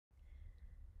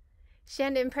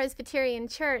Shandon Presbyterian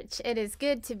Church, it is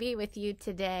good to be with you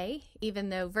today, even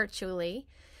though virtually.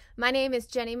 My name is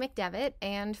Jenny McDevitt,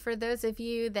 and for those of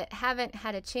you that haven't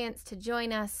had a chance to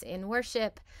join us in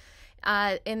worship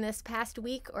in this past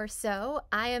week or so,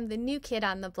 I am the new kid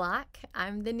on the block.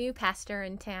 I'm the new pastor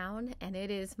in town, and it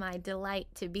is my delight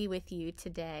to be with you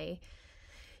today.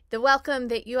 The welcome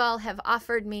that you all have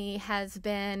offered me has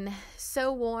been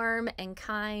so warm and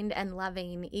kind and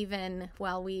loving, even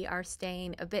while we are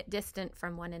staying a bit distant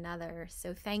from one another.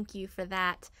 So thank you for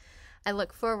that. I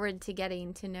look forward to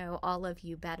getting to know all of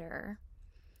you better.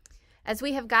 As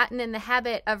we have gotten in the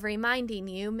habit of reminding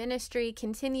you, ministry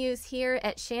continues here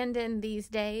at Shandon these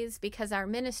days because our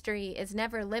ministry is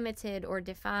never limited or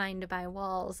defined by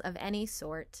walls of any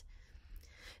sort.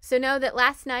 So know that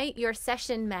last night your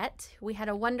session met. We had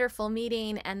a wonderful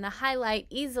meeting, and the highlight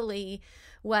easily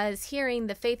was hearing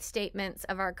the faith statements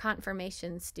of our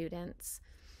confirmation students.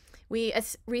 We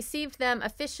received them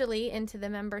officially into the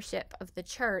membership of the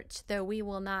church, though we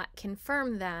will not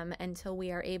confirm them until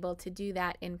we are able to do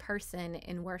that in person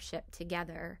in worship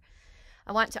together.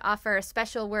 I want to offer a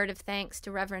special word of thanks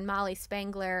to Reverend Molly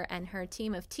Spangler and her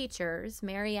team of teachers,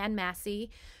 Mary Ann Massey,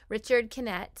 Richard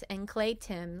Kinnett, and Clay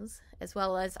Timms, as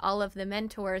well as all of the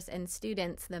mentors and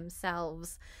students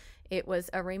themselves. It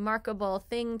was a remarkable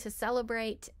thing to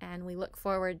celebrate, and we look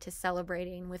forward to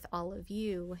celebrating with all of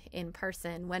you in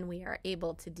person when we are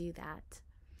able to do that.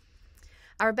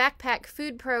 Our backpack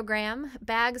food program,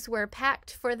 bags were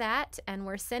packed for that and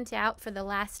were sent out for the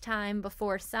last time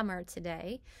before summer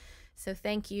today. So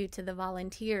thank you to the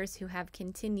volunteers who have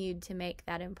continued to make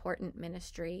that important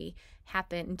ministry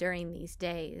happen during these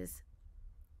days.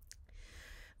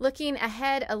 Looking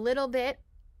ahead a little bit,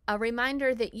 a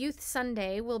reminder that Youth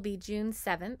Sunday will be June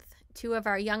 7th. 2 of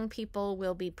our young people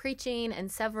will be preaching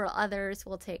and several others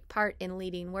will take part in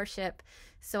leading worship.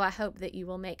 So I hope that you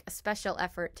will make a special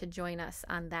effort to join us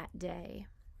on that day.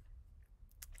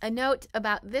 A note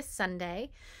about this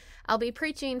Sunday, I'll be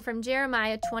preaching from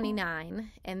Jeremiah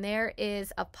 29, and there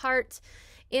is a part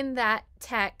in that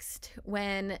text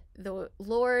when the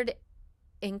Lord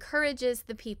encourages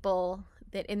the people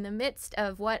that in the midst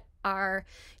of what are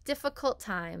difficult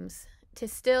times to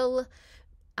still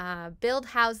build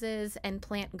houses and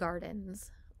plant gardens.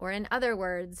 Or in other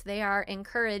words, they are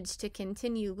encouraged to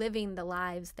continue living the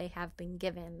lives they have been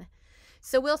given.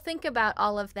 So we'll think about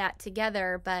all of that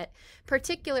together, but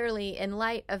particularly in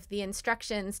light of the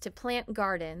instructions to plant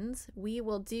gardens, we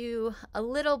will do a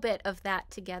little bit of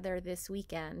that together this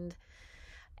weekend.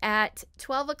 At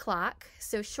 12 o'clock,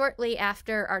 so shortly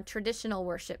after our traditional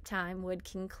worship time would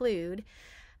conclude,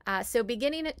 so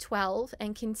beginning at 12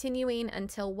 and continuing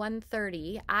until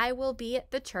 1:30, I will be at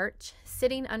the church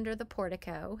sitting under the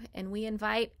portico, and we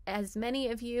invite as many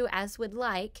of you as would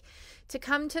like to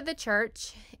come to the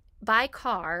church by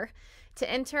car to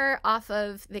enter off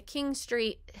of the King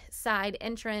Street side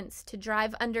entrance to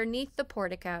drive underneath the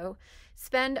portico,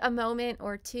 spend a moment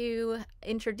or two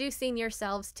introducing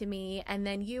yourselves to me, and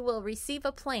then you will receive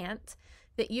a plant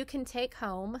that you can take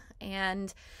home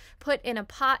and put in a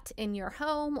pot in your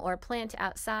home or plant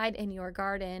outside in your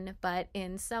garden, but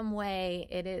in some way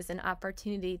it is an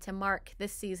opportunity to mark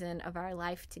this season of our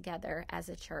life together as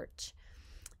a church.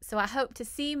 So I hope to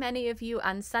see many of you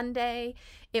on Sunday.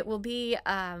 It will be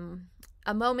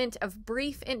a moment of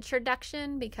brief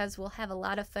introduction because we'll have a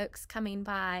lot of folks coming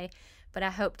by, but I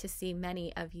hope to see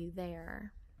many of you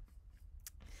there.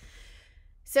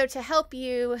 So to help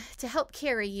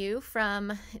carry you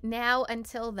from now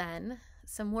until then,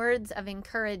 some words of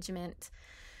encouragement.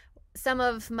 Some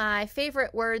of my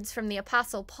favorite words from the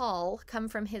Apostle Paul come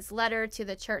from his letter to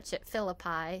the church at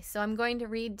Philippi. So I'm going to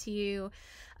read to you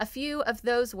a few of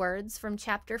those words from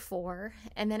chapter 4,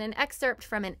 and then an excerpt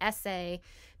from an essay.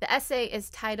 The essay is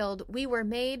titled, "We Were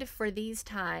Made for These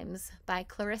Times" by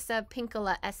Clarissa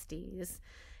Pinkola Estes.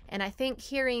 And I think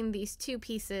hearing these two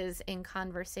pieces in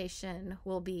conversation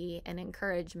will be an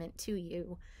encouragement to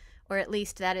you, or at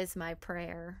least that is my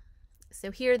prayer. So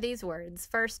hear these words,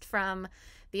 first from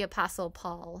the Apostle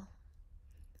Paul.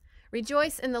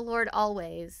 "Rejoice in the Lord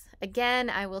always.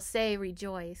 Again, I will say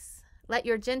rejoice. Let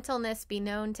your gentleness be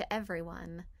known to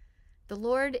everyone. The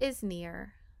Lord is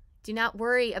near. Do not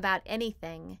worry about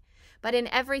anything, but in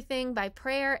everything by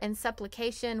prayer and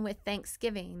supplication with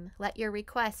thanksgiving, let your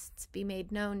requests be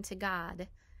made known to God.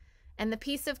 And the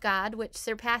peace of God, which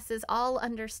surpasses all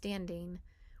understanding,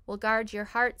 will guard your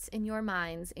hearts and your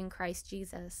minds in Christ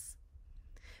Jesus.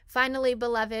 Finally,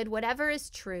 beloved, whatever is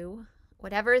true,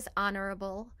 whatever is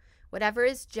honorable, whatever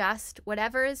is just,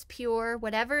 whatever is pure,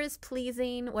 whatever is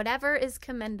pleasing, whatever is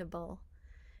commendable,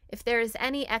 if there is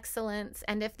any excellence,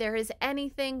 and if there is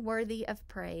anything worthy of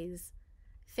praise,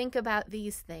 Think about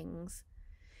these things.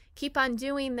 Keep on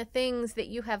doing the things that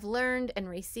you have learned and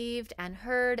received and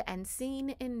heard and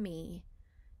seen in me,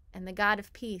 and the God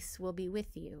of peace will be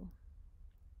with you.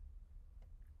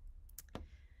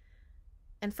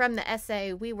 And from the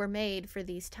essay, We Were Made for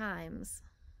These Times.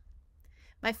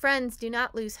 My friends, do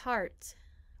not lose heart.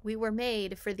 We were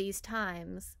made for these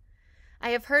times. I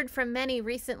have heard from many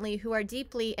recently who are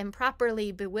deeply and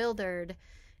properly bewildered.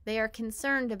 They are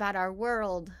concerned about our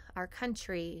world, our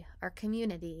country, our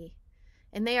community,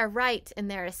 and they are right in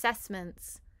their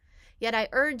assessments. Yet I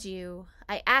urge you,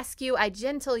 I ask you, I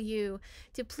gentle you,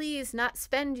 to please not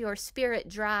spend your spirit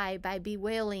dry by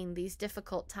bewailing these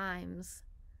difficult times.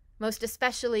 Most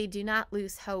especially, do not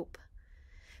lose hope,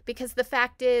 because the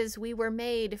fact is, we were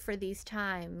made for these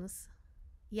times.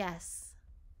 Yes.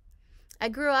 I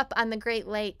grew up on the Great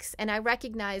Lakes, and I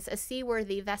recognize a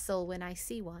seaworthy vessel when I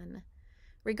see one.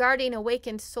 Regarding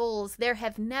awakened souls, there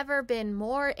have never been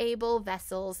more able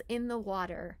vessels in the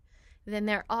water than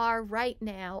there are right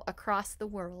now across the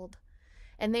world,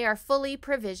 and they are fully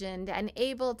provisioned and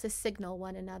able to signal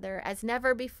one another as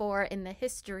never before in the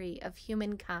history of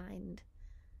humankind.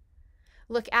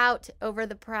 Look out over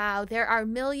the prow. There are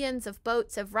millions of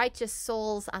boats of righteous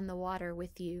souls on the water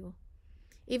with you.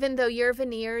 Even though your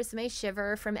veneers may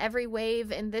shiver from every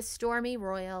wave in this stormy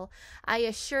royal, I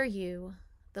assure you,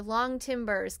 the long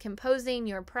timbers composing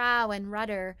your prow and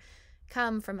rudder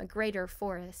come from a greater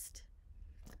forest.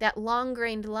 That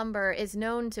long-grained lumber is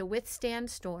known to withstand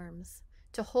storms,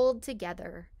 to hold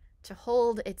together, to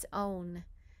hold its own,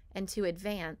 and to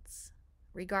advance,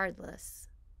 regardless.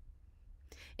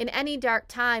 In any dark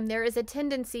time, there is a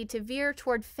tendency to veer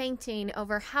toward fainting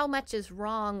over how much is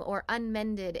wrong or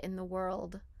unmended in the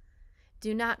world.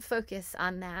 Do not focus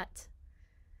on that.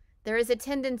 There is a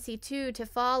tendency, too, to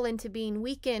fall into being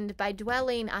weakened by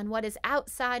dwelling on what is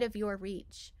outside of your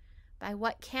reach, by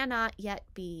what cannot yet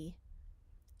be.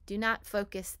 Do not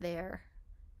focus there,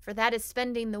 for that is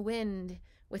spending the wind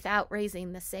without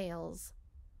raising the sails.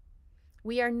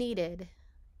 We are needed.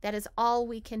 That is all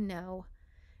we can know.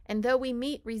 And though we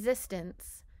meet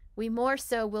resistance, we more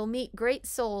so will meet great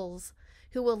souls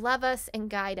who will love us and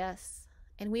guide us,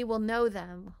 and we will know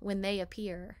them when they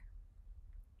appear.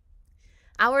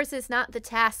 Ours is not the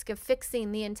task of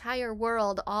fixing the entire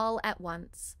world all at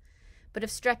once, but of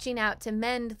stretching out to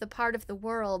mend the part of the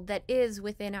world that is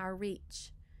within our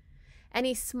reach.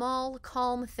 Any small,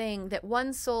 calm thing that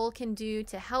one soul can do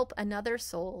to help another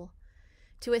soul,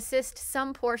 to assist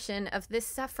some portion of this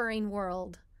suffering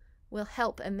world, will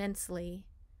help immensely.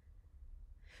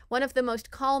 One of the most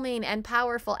calming and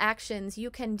powerful actions you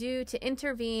can do to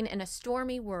intervene in a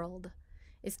stormy world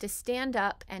is to stand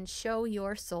up and show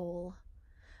your soul.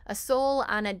 A soul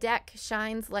on a deck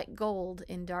shines like gold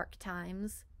in dark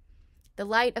times. The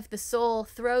light of the soul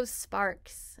throws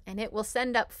sparks, and it will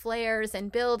send up flares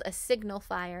and build a signal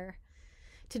fire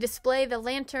to display the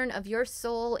lantern of your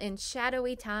soul in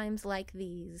shadowy times like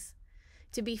these.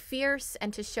 To be fierce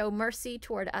and to show mercy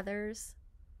toward others.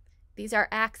 These are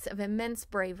acts of immense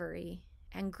bravery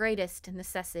and greatest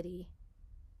necessity.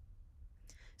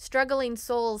 Struggling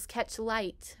souls catch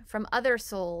light from other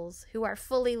souls who are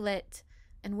fully lit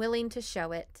and willing to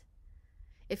show it.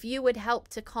 If you would help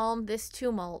to calm this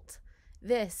tumult,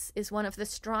 this is one of the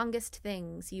strongest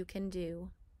things you can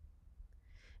do.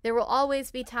 There will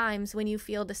always be times when you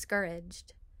feel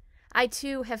discouraged. I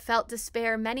too have felt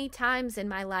despair many times in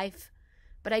my life,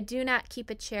 but I do not keep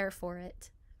a chair for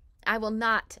it. I will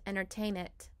not entertain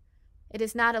it. It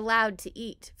is not allowed to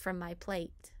eat from my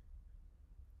plate.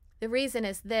 The reason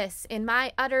is this: in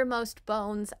my uttermost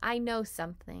bones I know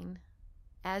something,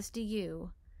 as do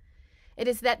you. It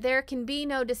is that there can be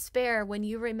no despair when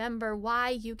you remember why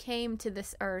you came to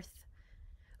this earth,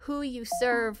 who you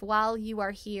serve while you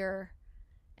are here,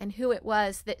 and who it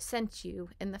was that sent you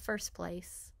in the first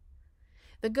place.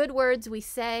 The good words we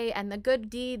say and the good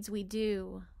deeds we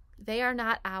do, they are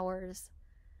not ours.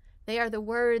 They are the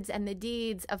words and the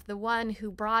deeds of the one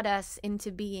who brought us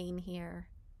into being here.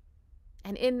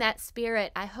 And in that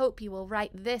spirit, I hope you will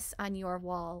write this on your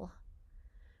wall.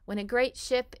 When a great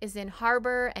ship is in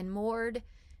harbor and moored,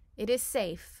 it is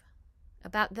safe.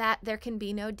 About that there can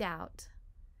be no doubt.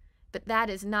 But that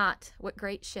is not what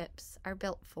great ships are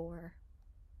built for.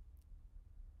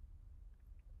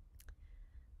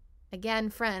 Again,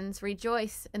 friends,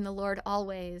 rejoice in the Lord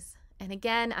always. And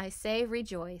again, I say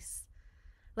rejoice.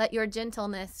 Let your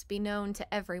gentleness be known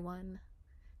to everyone.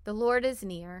 The Lord is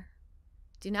near.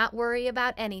 Do not worry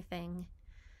about anything,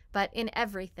 but in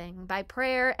everything, by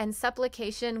prayer and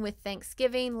supplication with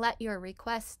thanksgiving, let your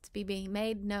requests be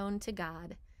made known to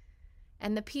God.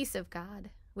 And the peace of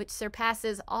God, which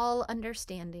surpasses all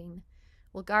understanding,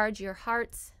 will guard your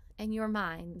hearts and your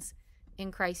minds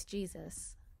in Christ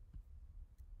Jesus.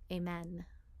 Amen.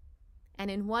 And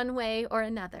in one way or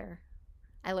another,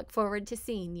 I look forward to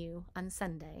seeing you on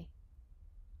Sunday.